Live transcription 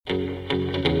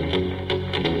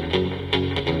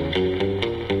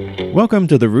Welcome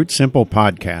to the Root Simple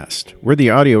Podcast. We're the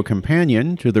audio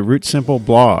companion to the Root Simple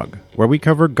blog, where we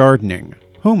cover gardening,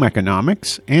 home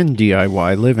economics, and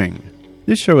DIY living.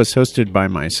 This show is hosted by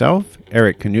myself,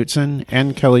 Eric Knutson,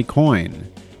 and Kelly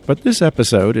Coyne. But this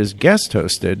episode is guest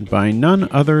hosted by none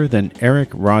other than Eric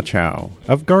Rochow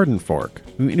of Garden Fork,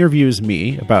 who interviews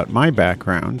me about my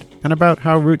background and about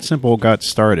how Root Simple got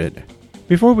started.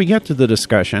 Before we get to the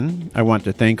discussion, I want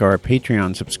to thank our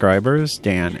Patreon subscribers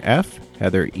Dan F.,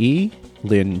 Heather E.,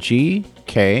 Lynn G.,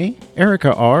 K.,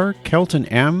 Erica R., Kelton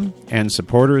M., and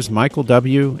supporters Michael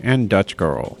W. and Dutch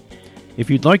Girl. If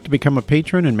you'd like to become a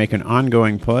patron and make an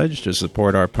ongoing pledge to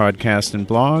support our podcast and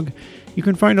blog, you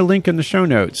can find a link in the show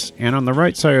notes and on the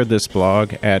right side of this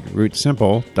blog at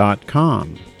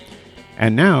rootsimple.com.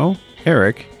 And now,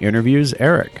 Eric interviews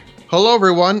Eric. Hello,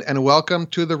 everyone, and welcome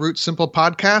to the Root Simple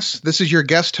Podcast. This is your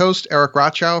guest host, Eric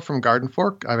Rochow from Garden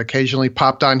Fork. I've occasionally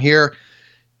popped on here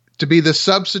to be the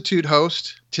substitute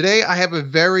host. Today, I have a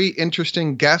very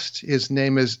interesting guest. His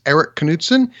name is Eric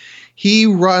Knutson. He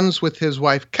runs with his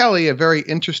wife, Kelly, a very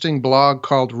interesting blog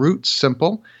called Root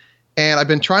Simple. And I've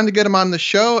been trying to get him on the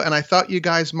show, and I thought you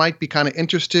guys might be kind of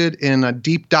interested in a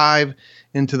deep dive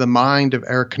into the mind of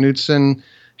Eric Knutson,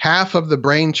 half of the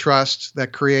brain trust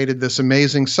that created this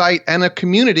amazing site and a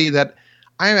community that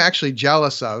I'm actually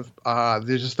jealous of.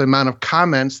 There's just the amount of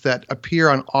comments that appear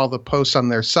on all the posts on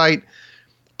their site,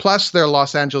 plus their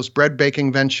Los Angeles bread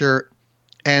baking venture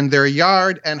and their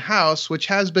yard and house, which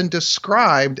has been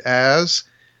described as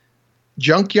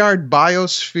Junkyard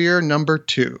Biosphere number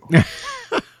 2.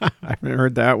 I haven't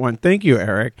heard that one. Thank you,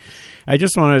 Eric. I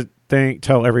just want to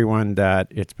tell everyone that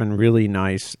it's been really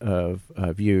nice of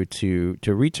you to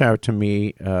reach out to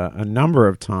me a number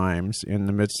of times in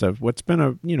the midst of what's been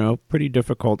a pretty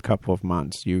difficult couple of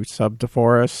months. You subbed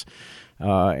for us,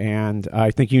 and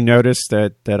I think you noticed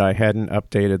that I hadn't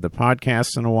updated the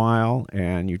podcast in a while,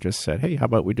 and you just said, "Hey, how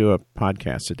about we do a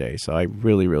podcast today?" So I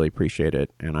really, really appreciate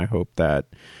it, and I hope that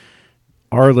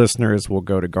our listeners will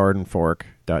go to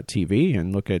gardenfork.tv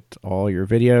and look at all your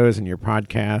videos and your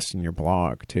podcast and your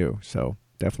blog, too. So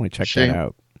definitely check that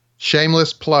out.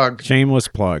 Shameless plug. Shameless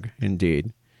plug,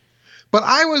 indeed. But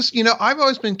I've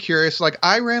always been curious. Like,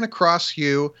 I ran across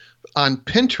you on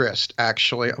Pinterest,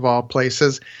 actually, of all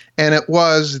places, and it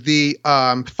was the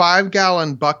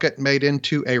 5-gallon bucket made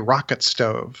into a rocket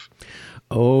stove.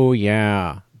 Oh,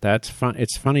 yeah. That's fun.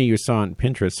 It's funny you saw on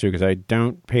Pinterest, too, because I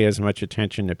don't pay as much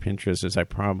attention to Pinterest as I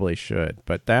probably should.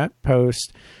 But that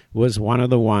post was one of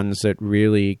the ones that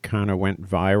really kind of went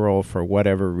viral for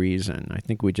whatever reason. I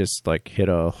think we just hit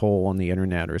a hole in the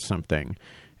internet or something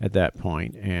at that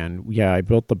point. And yeah, I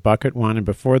built the bucket one. And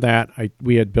before that,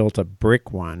 we had built a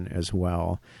brick one as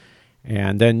well.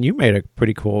 And then you made a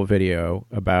pretty cool video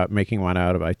about making one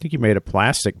out of, I think you made a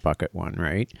plastic bucket one,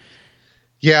 right?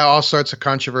 Yeah, all sorts of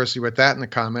controversy with that in the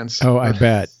comments. Oh, I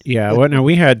bet. Yeah. Well, no,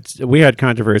 we had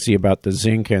controversy about the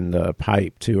zinc and the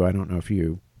pipe too. I don't know if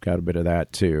you got a bit of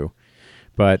that too,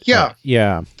 but yeah,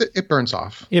 it burns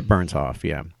off. It burns off.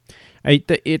 Yeah.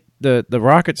 The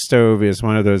rocket stove is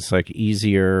one of those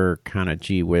easier kind of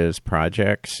gee whiz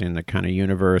projects in the kind of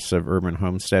universe of urban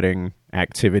homesteading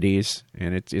activities,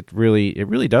 and it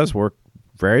really does work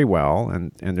very well.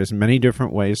 And there's many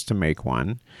different ways to make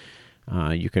one.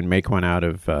 You can make one out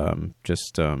of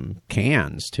just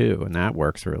cans too, and that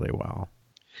works really well.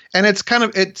 And it's kind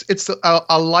of it's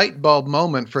a light bulb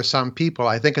moment for some people.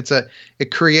 I think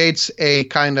it creates a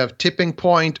kind of tipping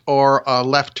point or a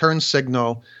left turn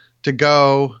signal to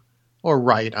go, or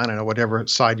right, I don't know, whatever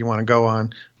side you want to go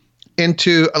on,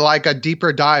 into a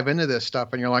deeper dive into this stuff.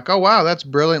 And you're like, oh wow, that's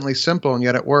brilliantly simple, and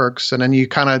yet it works. And then you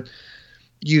kind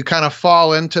of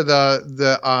fall into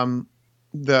the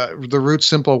Root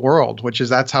Simple world, which is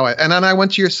that's how and then I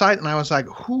went to your site and I was like,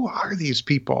 who are these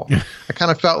people? I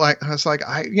kind of felt like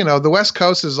the West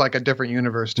Coast is like a different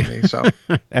universe to me. So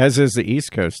as is the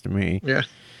East Coast to me. Yeah.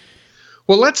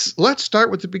 Well, let's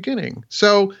start with the beginning.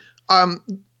 So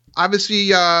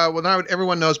obviously, now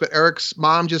everyone knows, but Eric's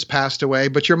mom just passed away,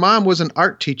 but your mom was an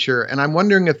art teacher, and I'm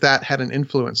wondering if that had an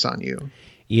influence on you.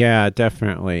 Yeah,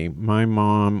 definitely. My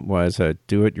mom was a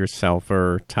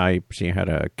do-it-yourselfer type. She had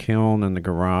a kiln in the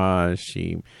garage.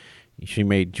 She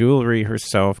made jewelry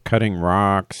herself, cutting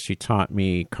rocks. She taught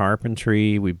me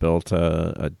carpentry. We built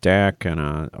a deck and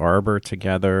an arbor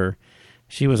together.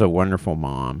 She was a wonderful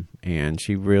mom, and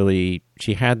she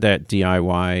had that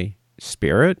DIY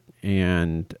spirit,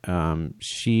 and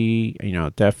she,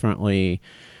 definitely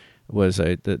was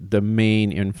the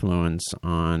main influence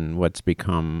on what's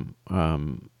become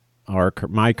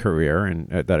my career, and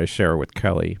that I share with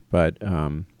Kelly. But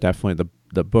definitely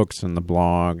the books and the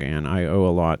blog, and I owe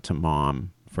a lot to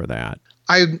Mom for that.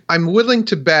 I'm willing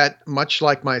to bet, much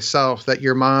like myself, that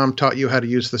your mom taught you how to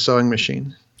use the sewing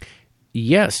machine.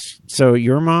 Yes. So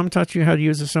your mom taught you how to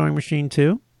use a sewing machine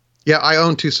too? Yeah, I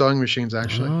own 2 sewing machines,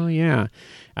 actually. Oh, yeah.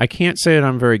 I can't say that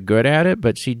I'm very good at it,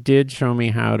 but she did show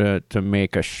me how to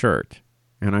make a shirt.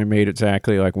 And I made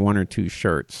exactly like 1 or 2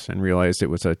 shirts and realized it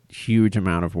was a huge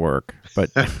amount of work. But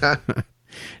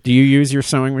do you use your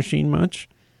sewing machine much?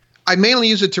 I mainly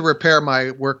use it to repair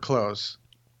my work clothes.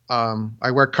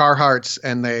 I wear Carhartts,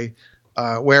 and they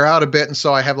wear out a bit, and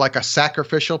so I have like a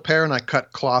sacrificial pair, and I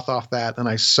cut cloth off that, and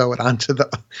I sew it onto the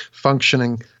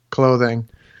functioning clothing.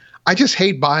 I just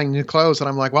hate buying new clothes, and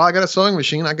I'm like, well, I got a sewing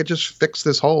machine. I could just fix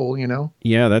this hole, you know?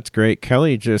 Yeah, that's great.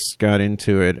 Kelly just got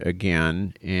into it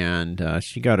again, and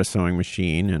she got a sewing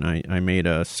machine, and I made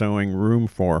a sewing room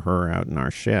for her out in our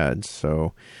shed,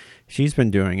 so she's been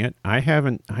doing it. I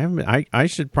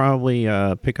should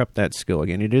probably pick up that skill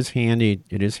again. It is handy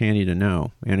to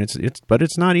know, and but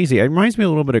it's not easy. It reminds me a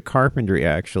little bit of carpentry,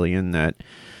 actually, in that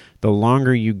the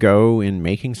longer you go in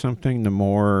making something, the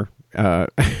more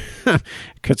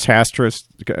catastrophic,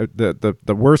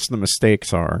 the worse the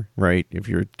mistakes are, right? If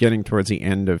you're getting towards the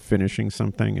end of finishing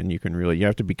something, and you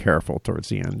have to be careful towards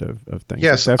the end of things.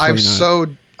 Yes, I've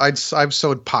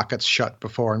sewed pockets shut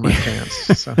before in my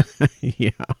pants. So.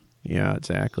 Yeah,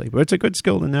 exactly. But it's a good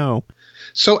skill to know.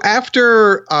 So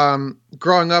after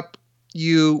growing up,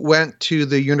 you went to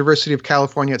the University of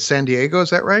California at San Diego, is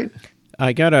that right?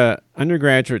 I got an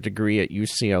undergraduate degree at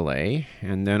UCLA,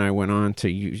 and then I went on to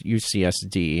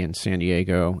UCSD in San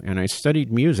Diego, and I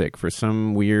studied music for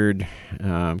some weird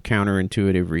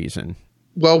counterintuitive reason.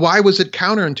 Well, why was it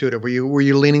counterintuitive? Were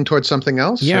you leaning towards something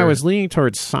else? Yeah, or? I was leaning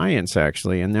towards science,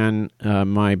 actually, and then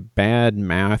my bad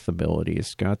math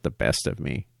abilities got the best of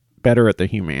me. Better at the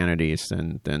humanities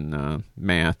than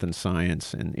math and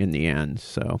science in the end,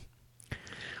 so...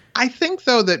 I think,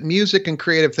 though, that music and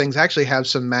creative things actually have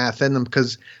some math in them,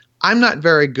 because I'm not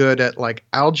very good at like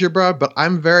algebra, but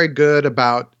I'm very good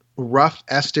about rough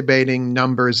estimating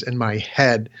numbers in my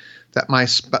head that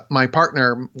my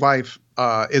partner, wife,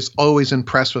 is always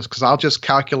impressed with, because I'll just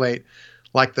calculate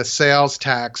like the sales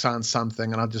tax on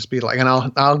something, and I'll just be like, and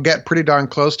I'll get pretty darn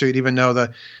close to it, even though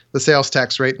the sales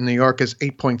tax rate in New York is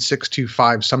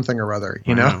 8.625 something or other,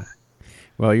 you know?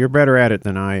 Well, you're better at it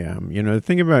than I am. You know, the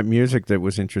thing about music that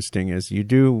was interesting is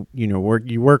you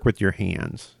work with your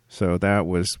hands. So that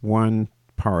was one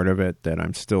part of it that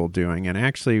I'm still doing. And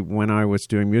actually, when I was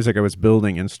doing music, I was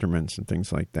building instruments and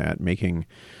things like that, making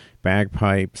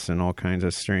bagpipes and all kinds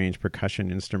of strange percussion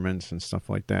instruments and stuff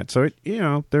like that. So,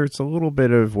 there's a little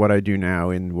bit of what I do now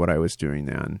in what I was doing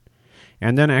then.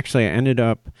 And then actually I ended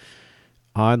up,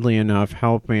 oddly enough,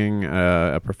 helping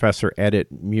a professor edit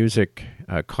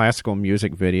classical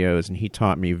music videos, and he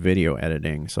taught me video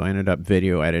editing. So I ended up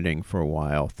video editing for a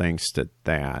while thanks to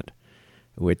that,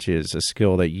 which is a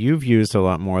skill that you've used a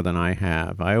lot more than I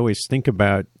have. I always think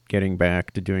about getting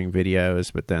back to doing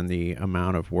videos, but then the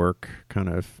amount of work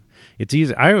it's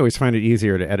easy. I always find it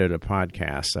easier to edit a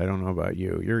podcast. I don't know about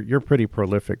you. You're pretty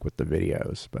prolific with the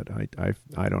videos, but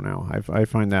I don't know. I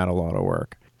find that a lot of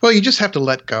work. Well, you just have to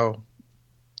let go.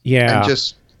 Yeah. And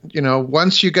just,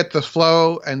 once you get the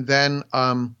flow, and then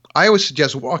I always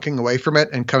suggest walking away from it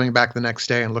and coming back the next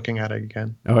day and looking at it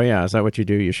again. Oh, yeah. Is that what you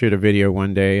do? You shoot a video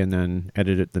one day and then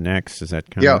edit it the next? Is that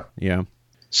kind of... Yeah.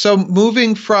 So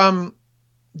moving from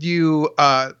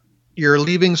you're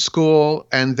leaving school,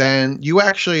 and then you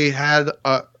actually had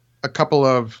a couple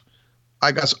of,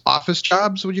 I guess, office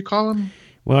jobs, would you call them?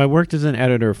 Well, I worked as an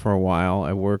editor for a while.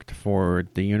 I worked for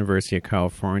the University of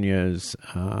California's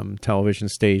television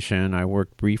station. I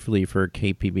worked briefly for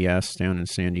KPBS down in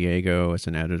San Diego as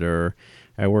an editor.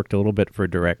 I worked a little bit for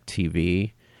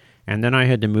DirecTV. And then I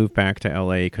had to move back to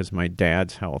LA because my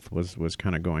dad's health was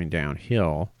kind of going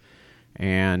downhill.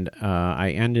 And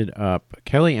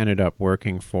Kelly ended up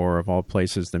working for, of all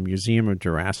places, the Museum of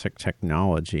Jurassic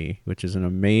Technology, which is an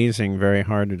amazing, very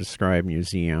hard to describe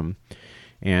museum.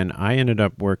 And I ended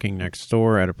up working next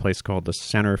door at a place called the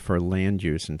Center for Land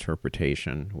Use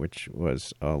Interpretation, which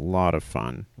was a lot of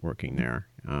fun working there,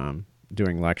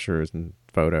 doing lectures and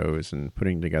photos and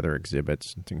putting together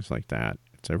exhibits and things like that.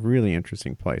 It's a really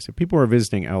interesting place. If people are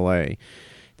visiting LA,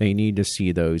 they need to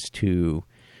see those two.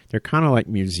 They're kind of like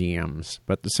museums,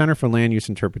 but the Center for Land Use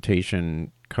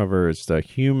Interpretation covers the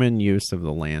human use of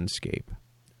the landscape.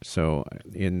 So,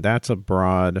 and that's a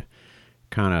broad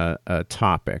kind of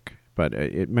topic. But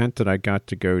it meant that I got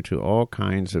to go to all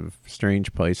kinds of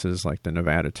strange places like the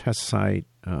Nevada Test Site,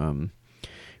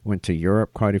 Went to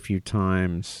Europe quite a few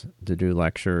times to do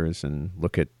lectures and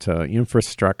look at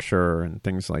infrastructure and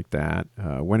things like that.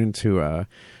 Went into a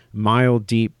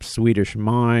mile-deep Swedish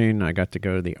mine. I got to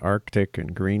go to the Arctic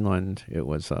and Greenland. It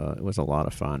was a lot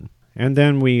of fun. And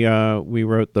then we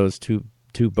wrote those two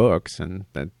books, and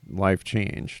that life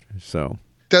changed. So.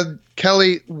 Did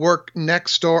Kelly work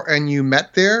next door and you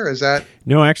met there? Is that?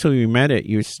 No, actually we met at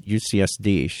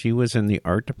UCSD. She was in the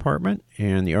art department,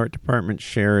 and the art department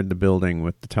shared the building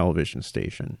with the television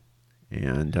station.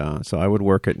 And so I would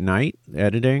work at night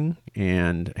editing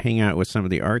and hang out with some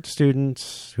of the art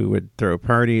students who would throw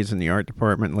parties in the art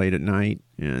department late at night.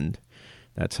 And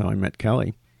that's how I met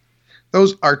Kelly.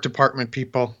 Those art department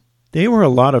people. They were a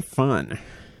lot of fun.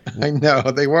 I know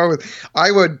they were.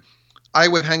 I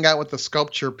would hang out with the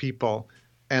sculpture people,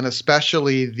 and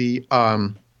especially they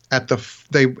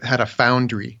had a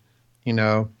foundry,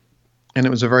 and it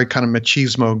was a very kind of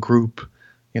machismo group,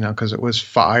 because it was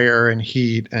fire and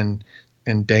heat and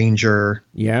danger.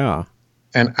 Yeah.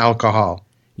 And alcohol.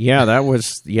 Yeah, that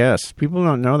was, yes. People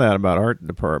don't know that about art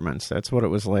departments. That's what it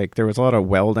was like. There was a lot of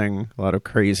welding, a lot of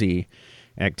crazy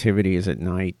activities at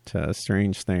night,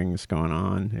 strange things going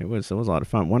on. It was a lot of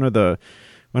fun. One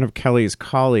of Kelly's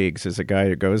colleagues is a guy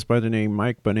who goes by the name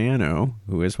Mike Bonanno,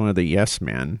 who is one of the Yes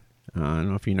Men. I don't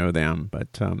know if you know them,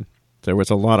 but there was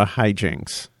a lot of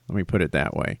hijinks. Let me put it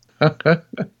that way.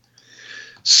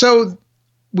 So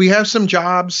we have some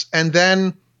jobs, and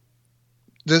then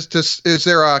is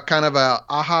there a kind of a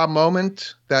aha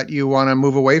moment that you want to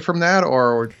move away from that,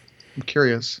 or I'm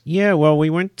curious? Yeah, well, we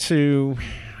went to...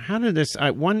 How did this?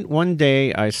 One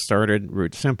day I started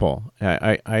Root Simple.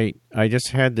 I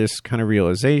just had this kind of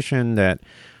realization that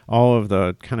all of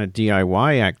the kind of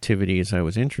DIY activities I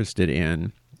was interested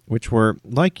in, which were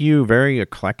like you, very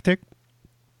eclectic,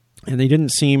 and they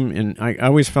didn't seem. And I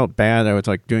always felt bad. I was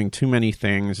like doing too many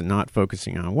things and not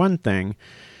focusing on one thing.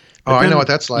 But I know what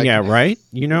that's like. Yeah, right.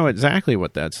 You know exactly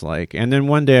what that's like. And then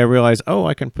one day I realized,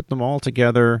 I can put them all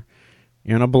together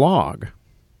in a blog.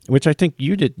 Which I think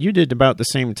you did about the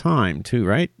same time too,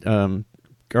 right?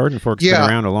 Garden Fork's been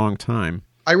around a long time.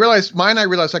 I realized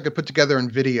I could put together in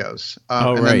videos.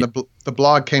 And right. Then the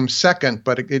blog came second,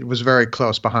 but it was very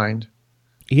close behind.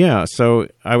 Yeah, so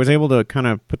I was able to kind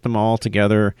of put them all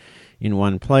together in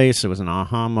one place. It was an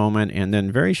aha moment. And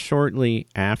then very shortly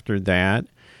after that,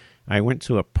 I went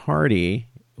to a party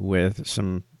with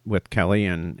Kelly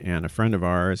and a friend of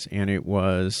ours, and it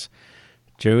was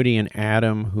Jody and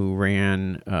Adam, who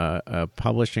ran a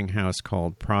publishing house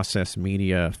called Process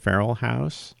Media Feral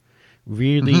House.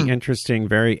 Really interesting,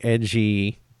 very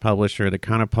edgy publisher, the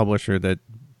kind of publisher that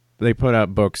they put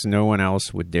out books no one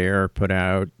else would dare put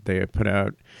out. They put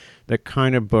out the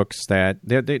kind of books that,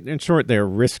 in short, they're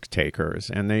risk takers.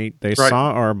 And they right.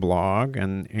 saw our blog,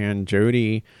 and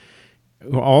Jody,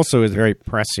 who also is very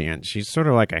prescient, she's sort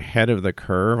of like ahead of the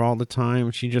curve all the time.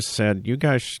 She just said, you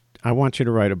guys... I want you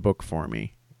to write a book for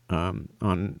me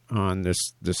on this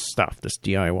stuff, this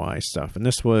DIY stuff. And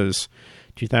this was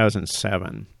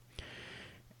 2007.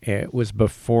 It was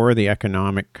before the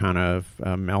economic kind of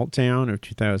meltdown of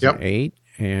 2008.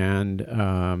 Yep.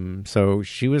 And so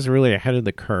she was really ahead of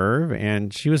the curve,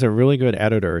 and she was a really good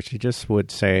editor. She just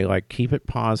would say, like, keep it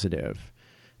positive.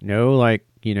 No, like,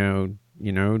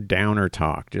 downer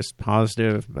talk, just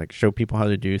positive, like show people how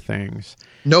to do things.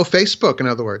 No Facebook, in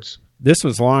other words. This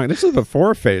was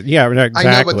before Facebook. Yeah, exactly.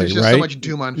 I know, but there's just right? so much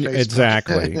doom on Facebook.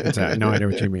 Exactly. No, I know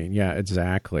what you mean. Yeah,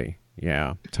 exactly.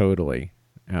 Yeah, totally.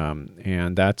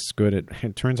 And that's good.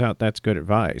 It turns out that's good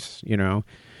advice,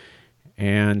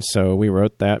 And so we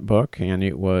wrote that book, and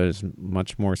it was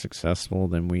much more successful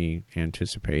than we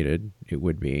anticipated it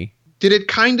would be.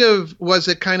 Was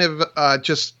it kind of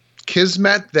just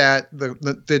kismet that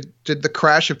did the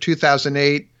crash of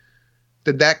 2008,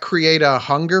 did that create a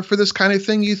hunger for this kind of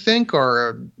thing, you think,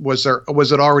 or was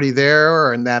it already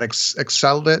there and that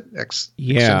excelled it?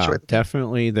 Yeah,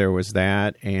 definitely there was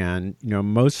that. And,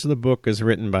 most of the book is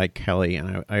written by Kelly,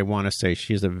 and I want to say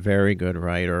she's a very good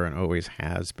writer and always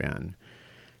has been.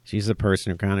 She's the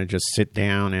person who kind of just sit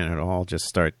down and it all just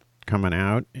start coming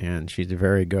out, and she's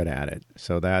very good at it.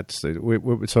 So so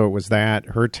it was that,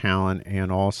 her talent,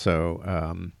 and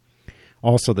also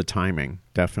the timing,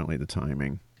 definitely the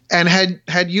timing. And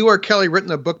had you or Kelly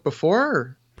written a book before?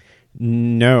 Or?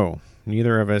 No,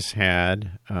 neither of us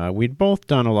had. We'd both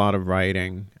done a lot of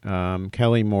writing.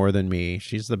 Kelly more than me.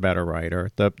 She's the better writer.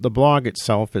 The blog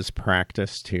itself is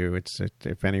practice too.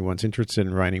 If anyone's interested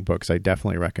in writing books, I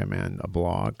definitely recommend a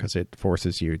blog because it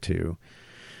forces you to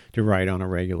write on a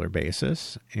regular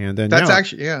basis. And then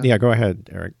yeah, go ahead,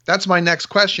 Eric. That's my next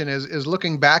question is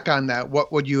looking back on that,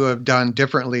 what would you have done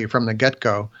differently from the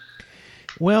get-go?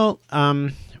 Well,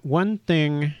 one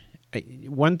thing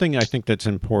I think that's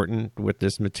important with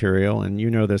this material, and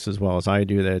you know this as well as I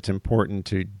do, that it's important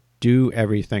to do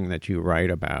everything that you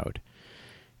write about.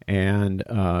 And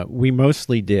we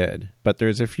mostly did, but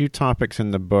there's a few topics in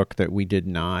the book that we did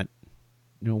not.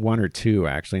 One or two,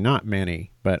 actually, not many.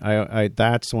 But I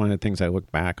that's one of the things I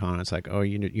look back on. It's like, oh,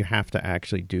 you have to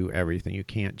actually do everything. You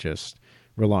can't just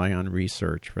rely on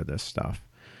research for this stuff.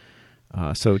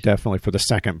 So definitely for the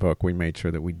second book, we made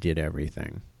sure that we did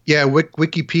everything. Yeah,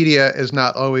 Wikipedia is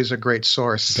not always a great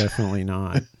source. Definitely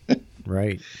not.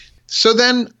 Right. So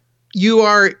then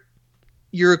you're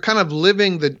kind of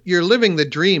living the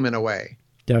dream in a way.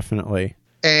 Definitely.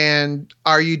 And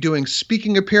are you doing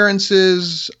speaking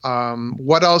appearances?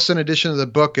 What else in addition to the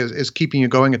book is keeping you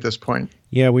going at this point?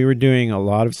 Yeah, we were doing a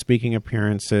lot of speaking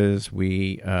appearances.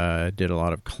 We did a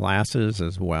lot of classes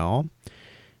as well.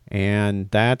 And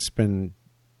that's been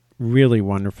really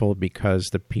wonderful because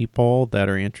the people that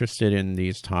are interested in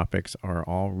these topics are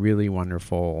all really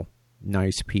wonderful,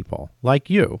 nice people like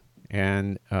you.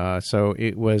 And so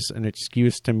it was an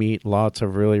excuse to meet lots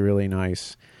of really, really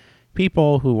nice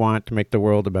people who want to make the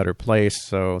world a better place.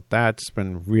 So that's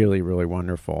been really, really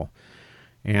wonderful.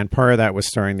 And part of that was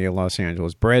starting the Los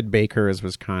Angeles Bread Bakers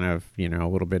was kind of, a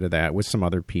little bit of that with some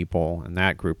other people. And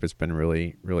that group has been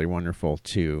really, really wonderful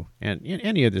too. And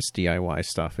any of this DIY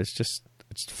stuff, it's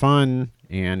fun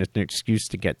and it's an excuse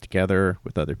to get together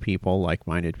with other people,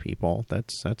 like-minded people.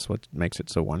 That's what makes it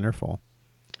so wonderful.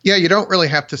 Yeah, you don't really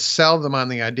have to sell them on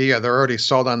the idea. They're already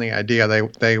sold on the idea.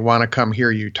 They want to come hear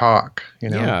you talk,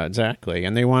 Yeah, exactly.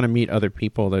 And they want to meet other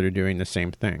people that are doing the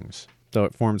same things. So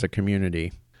it forms a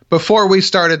community. Before we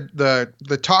started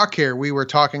the talk here, we were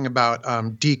talking about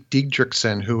Deke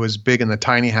Diedrichson, who was big in the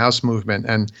tiny house movement.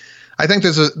 And I think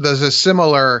there's a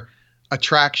similar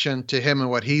attraction to him and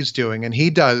what he's doing. And he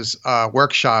does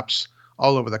workshops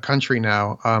all over the country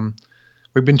now.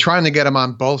 We've been trying to get him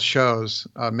on both shows.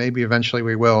 Maybe eventually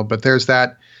we will. But there's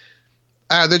that.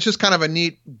 There's just kind of a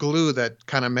neat glue that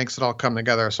kind of makes it all come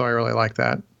together. So I really like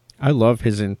that. I love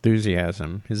his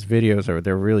enthusiasm. His videos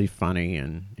they're really funny,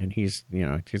 and he's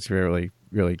he's really,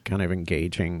 really kind of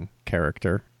engaging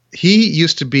character. He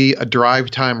used to be a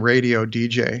drive time radio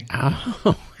DJ.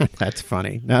 Oh, that's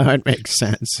funny. No, that makes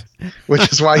sense.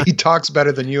 Which is why he talks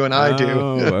better than you and I do.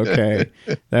 Oh, okay.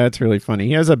 That's really funny.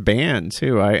 He has a band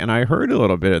too. I heard a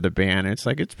little bit of the band. It's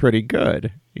pretty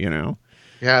good, Yeah,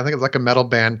 I think it's like a metal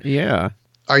band. Yeah.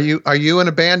 Are you in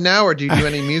a band now, or do you do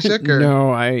any music? Or?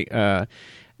 No, I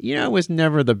was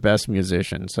never the best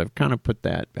musician, so I've kind of put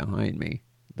that behind me.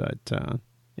 But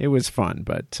it was fun.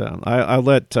 But I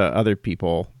let other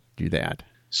people do that.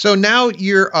 So now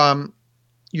you're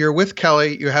with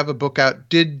Kelly. You have a book out.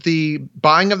 Did the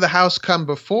buying of the house come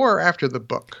before or after the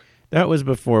book? That was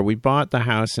before. We bought the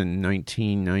house in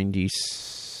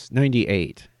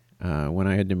 1998 when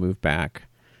I had to move back,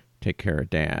 take care of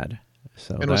Dad.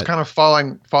 So it was kind of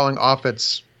falling off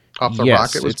the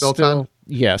rock it was built on.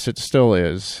 Yes, it still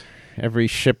is. Every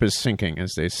ship is sinking,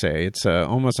 as they say. It's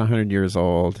almost 100 years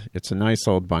old. It's a nice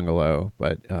old bungalow,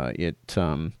 but it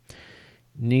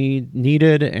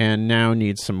needed and now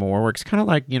needs some more work. It's kind of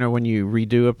like, when you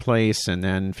redo a place and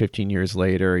then 15 years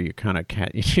later, you kind of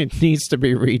it needs to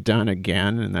be redone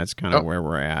again, and that's kind of where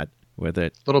we're at with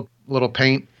it. Little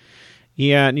paint.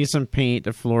 Yeah, it needs some paint.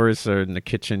 The floors in the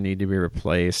kitchen need to be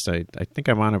replaced. I think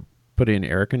I want to put in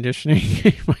air conditioning.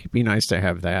 It might be nice to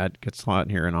have that. It gets hot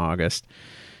here in August.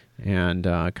 And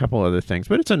a couple other things.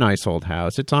 But it's a nice old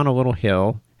house. It's on a little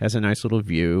hill, has a nice little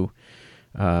view.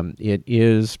 It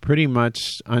is pretty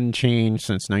much unchanged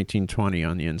since 1920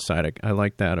 on the inside. I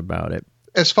like that about it.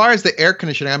 As far as the air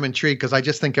conditioning, I'm intrigued because I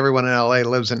just think everyone in LA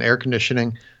lives in air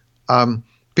conditioning.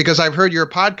 Because I've heard your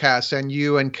podcast and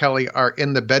you and Kelly are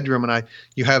in the bedroom, and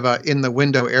you have a in the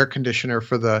window air conditioner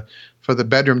for the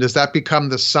bedroom. Does that become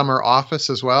the summer office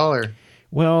as well, or?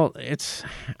 Well, is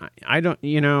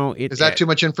that too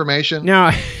much information?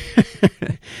 No.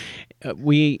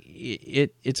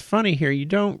 It's funny here. You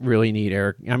don't really need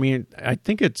air. I mean, I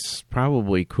think it's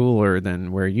probably cooler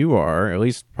than where you are, at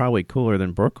least probably cooler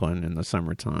than Brooklyn in the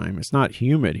summertime. It's not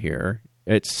humid here,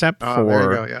 except for, there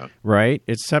you go, yeah. Right?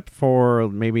 Except for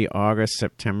maybe August,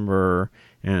 September,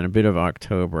 and a bit of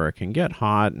October. It can get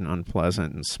hot and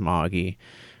unpleasant and smoggy.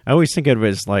 I always think of it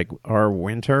as like our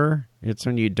winter. It's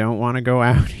when you don't want to go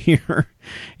out here.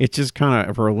 It's just kind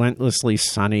of relentlessly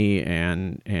sunny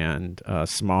and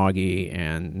smoggy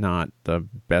and not the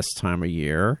best time of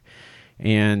year.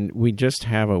 And we just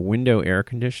have a window air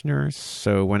conditioner.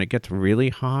 So when it gets really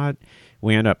hot,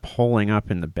 we end up holing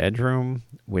up in the bedroom,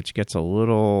 which gets a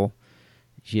little,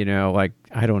 I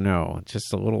don't know,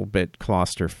 just a little bit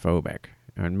claustrophobic.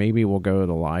 and maybe we'll go to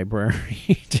the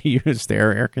library to use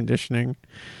their air conditioning.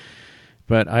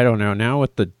 But I don't know. Now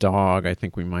with the dog, I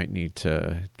think we might need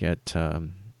to get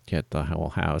the whole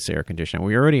house air conditioning.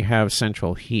 We already have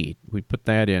central heat. We put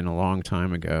that in a long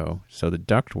time ago, so the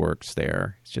duct works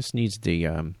there. It just needs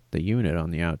the unit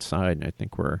on the outside, and I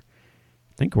think we're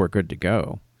good to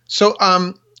go. So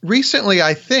recently,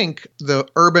 I think the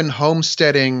urban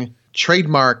homesteading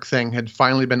trademark thing had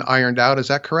finally been ironed out. Is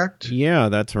that correct? Yeah,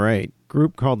 that's right.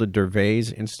 Group called the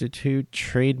Dervaes Institute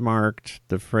trademarked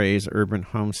the phrase urban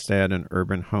homestead and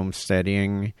urban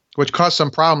homesteading. Which caused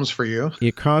some problems for you.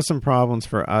 It caused some problems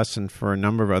for us and for a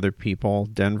number of other people.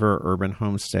 Denver Urban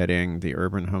Homesteading, the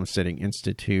Urban Homesteading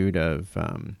Institute of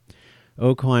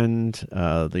Oakland,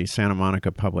 the Santa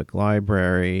Monica Public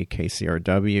Library,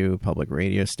 KCRW, public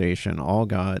radio station, all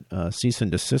got cease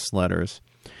and desist letters.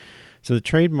 So the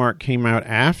trademark came out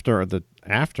after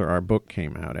our book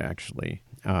came out, actually.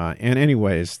 And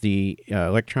anyways, the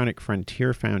Electronic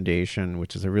Frontier Foundation,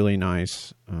 which is a really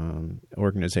nice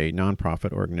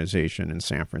nonprofit organization in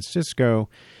San Francisco,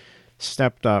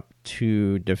 stepped up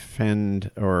to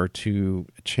defend or to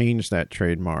change that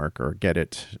trademark or get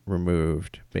it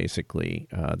removed, basically.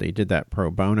 They did that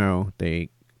pro bono. They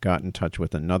got in touch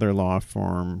with another law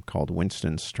firm called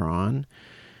Winston Strawn,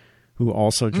 who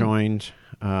also joined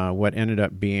what ended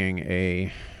up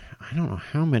being I don't know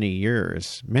how many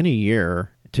years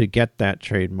to get that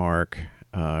trademark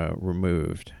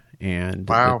removed. And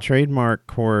wow. The trademark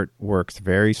court works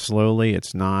very slowly.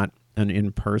 It's not an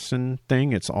in-person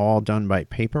thing. It's all done by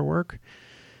paperwork.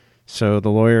 So the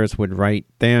lawyers would write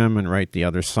them and write the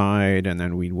other side, and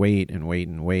then we'd wait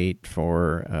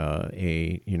for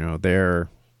their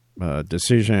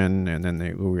decision, and then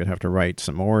we would have to write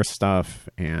some more stuff,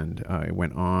 and it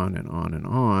went on and on and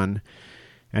on.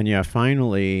 And yeah,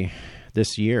 finally,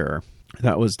 this year,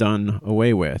 that was done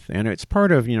away with. And it's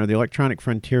part of, the Electronic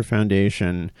Frontier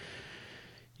Foundation,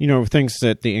 thinks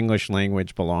that the English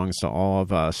language belongs to all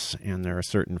of us, and there are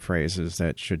certain phrases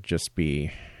that should just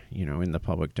be, in the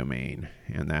public domain,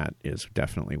 and that is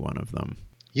definitely one of them.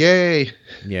 Yay!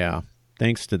 Yeah,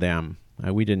 thanks to them.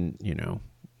 We didn't,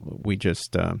 we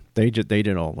just, they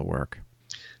did all the work.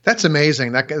 That's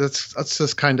amazing. That's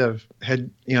just kind of head,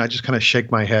 I just kind of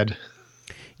shake my head.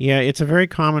 Yeah, it's a very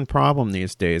common problem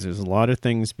these days. There's a lot of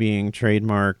things being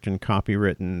trademarked and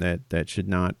copywritten that should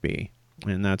not be.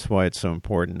 And that's why it's so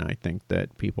important, I think,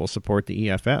 that people support the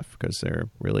EFF, because they're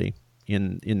really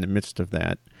in the midst of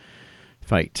that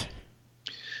fight.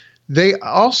 They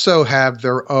also have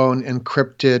their own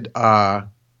encrypted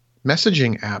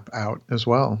messaging app out as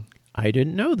well. I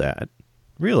didn't know that.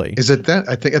 Really? Is it that?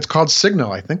 I think it's called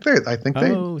Signal. I think they.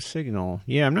 Oh, Signal.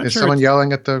 Yeah, I'm not sure. Is someone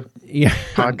yelling at the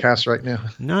podcast right now?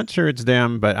 Not sure it's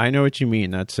them, but I know what you mean.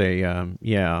 That's there's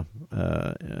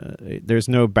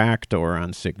no backdoor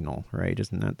on Signal, right?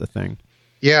 Isn't that the thing?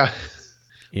 Yeah.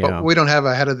 But we don't have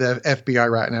a head of the FBI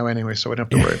right now anyway, so we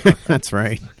don't have to worry about that. That's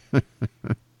right. All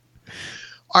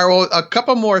right, well, a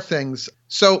couple more things.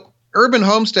 So urban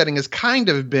homesteading has kind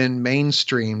of been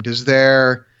mainstreamed. Is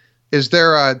there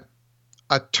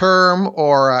a term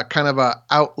or a kind of a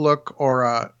outlook or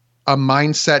a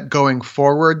mindset going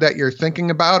forward that you're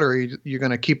thinking about, or are you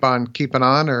going to keep on keeping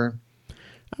on? Or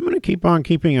I'm going to keep on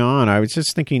keeping on. I was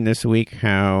just thinking this week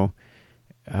how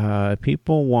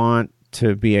people want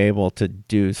to be able to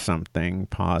do something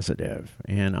positive,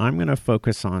 and I'm going to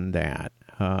focus on that.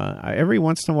 Every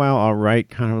once in a while, I'll write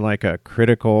kind of like a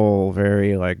critical,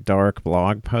 very like dark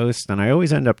blog post, and I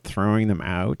always end up throwing them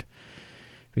out.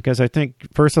 Because I think,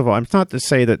 first of all, it's not to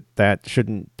say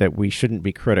that we shouldn't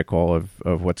be critical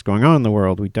of what's going on in the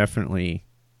world. We definitely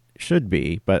should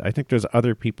be. But I think there's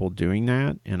other people doing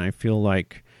that. And I feel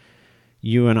like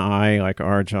you and I, like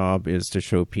our job is to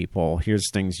show people,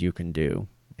 here's things you can do.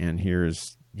 And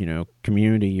here's,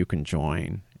 community you can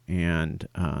join. And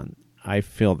I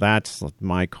feel that's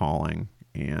my calling.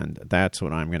 And that's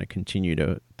what I'm going to continue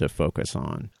to focus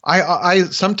on. I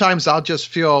sometimes I'll just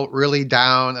feel really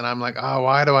down, and I'm like, oh,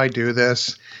 why do I do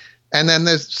this? And then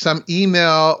there's some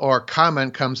email or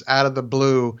comment comes out of the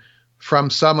blue from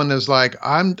someone who's like,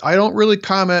 I don't really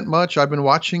comment much. I've been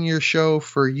watching your show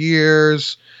for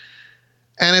years,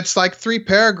 and it's like 3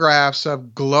 paragraphs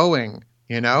of glowing.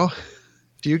 Do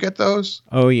you get those?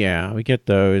 Oh yeah, we get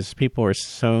those. People are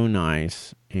so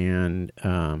nice, and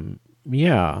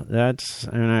yeah, that's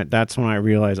when I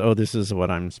realized, this is what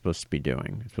I'm supposed to be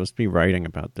doing. I'm supposed to be writing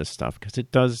about this stuff because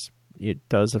it does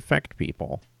affect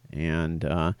people. And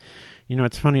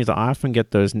it's funny is I often get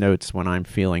those notes when I'm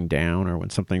feeling down or when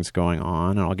something's going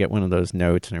on, and I'll get one of those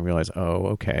notes and I realize,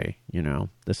 okay,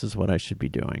 this is what I should be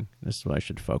doing. This is what I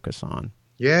should focus on.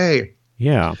 Yay!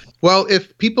 Yeah. Well,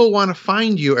 if people want to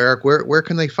find you, Eric, where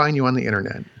can they find you on the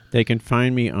internet? They can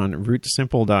find me on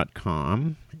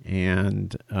rootsimple.com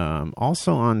and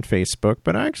also on Facebook,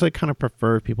 but I actually kind of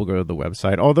prefer if people go to the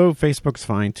website, although Facebook's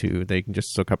fine too. They can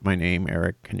just look up my name,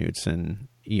 Eric Knudsen,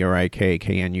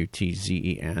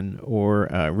 ERIKKNUTZEN, or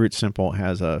Root Simple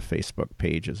has a Facebook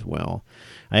page as well.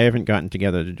 I haven't gotten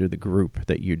together to do the group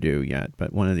that you do yet,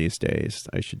 but one of these days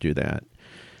I should do that.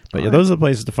 But yeah, those are the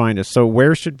places to find us. So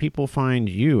where should people find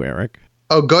you, Eric?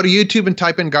 Oh, go to YouTube and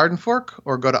type in Garden Fork,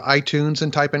 or go to iTunes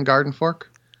and type in Garden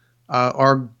Fork,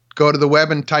 or go to the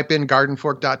web and type in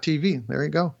gardenfork.tv. There you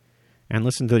go. And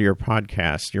listen to your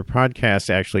podcast. Your podcast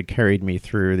actually carried me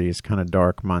through these kind of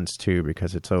dark months too,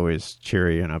 because it's always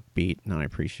cheery and upbeat, and I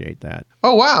appreciate that.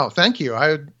 Oh, wow. Thank you.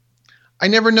 I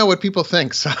never know what people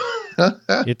think. So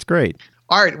it's great.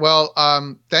 All right. Well,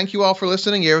 thank you all for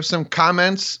listening. You have some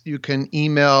comments, you can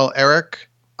email Eric.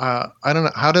 I don't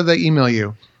know. How do they email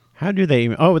you? How do they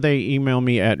email? Oh, they email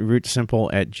me at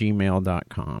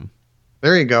rootsimple@gmail.com.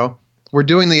 There you go. We're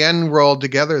doing the end roll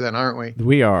together then, aren't we?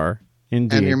 We are.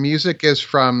 Indeed. And your music is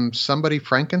from Somebody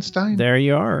Frankenstein? There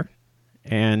you are.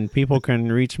 And people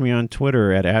can reach me on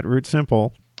Twitter at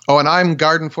 @rootsimple. Oh, and I'm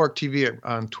Garden Fork TV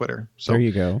on Twitter. So there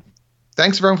you go.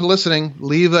 Thanks everyone for listening.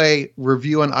 Leave a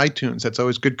review on iTunes. That's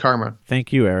always good karma.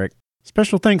 Thank you, Eric.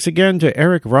 Special thanks again to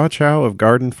Eric Rochow of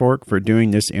Garden Fork for doing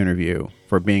this interview,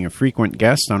 for being a frequent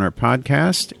guest on our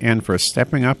podcast, and for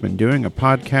stepping up and doing a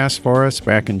podcast for us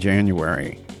back in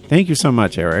January. Thank you so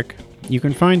much, Eric. You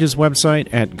can find his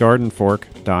website at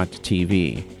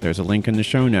gardenfork.tv. There's a link in the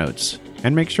show notes.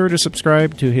 And make sure to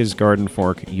subscribe to his Garden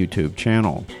Fork YouTube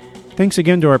channel. Thanks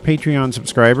again to our Patreon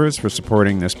subscribers for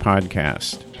supporting this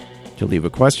podcast. To leave a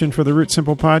question for the Root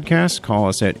Simple podcast, call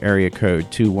us at area code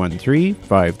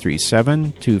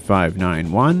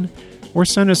 213-537-2591 or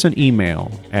send us an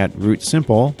email at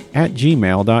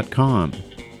rootsimple@gmail.com.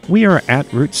 We are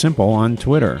at Root Simple on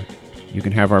Twitter. You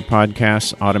can have our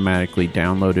podcasts automatically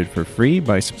downloaded for free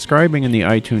by subscribing in the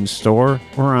iTunes Store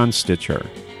or on Stitcher.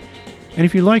 And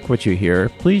if you like what you hear,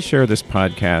 please share this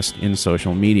podcast in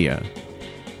social media.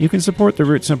 You can support the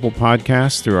Root Simple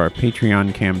podcast through our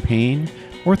Patreon campaign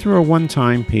or through a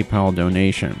one-time PayPal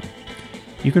donation.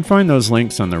 You can find those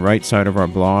links on the right side of our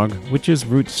blog, which is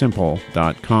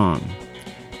rootsimple.com.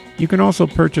 You can also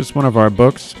purchase one of our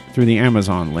books through the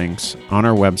Amazon links on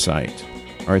our website.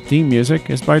 Our theme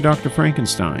music is by Dr.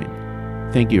 Frankenstein.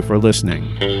 Thank you for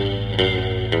listening.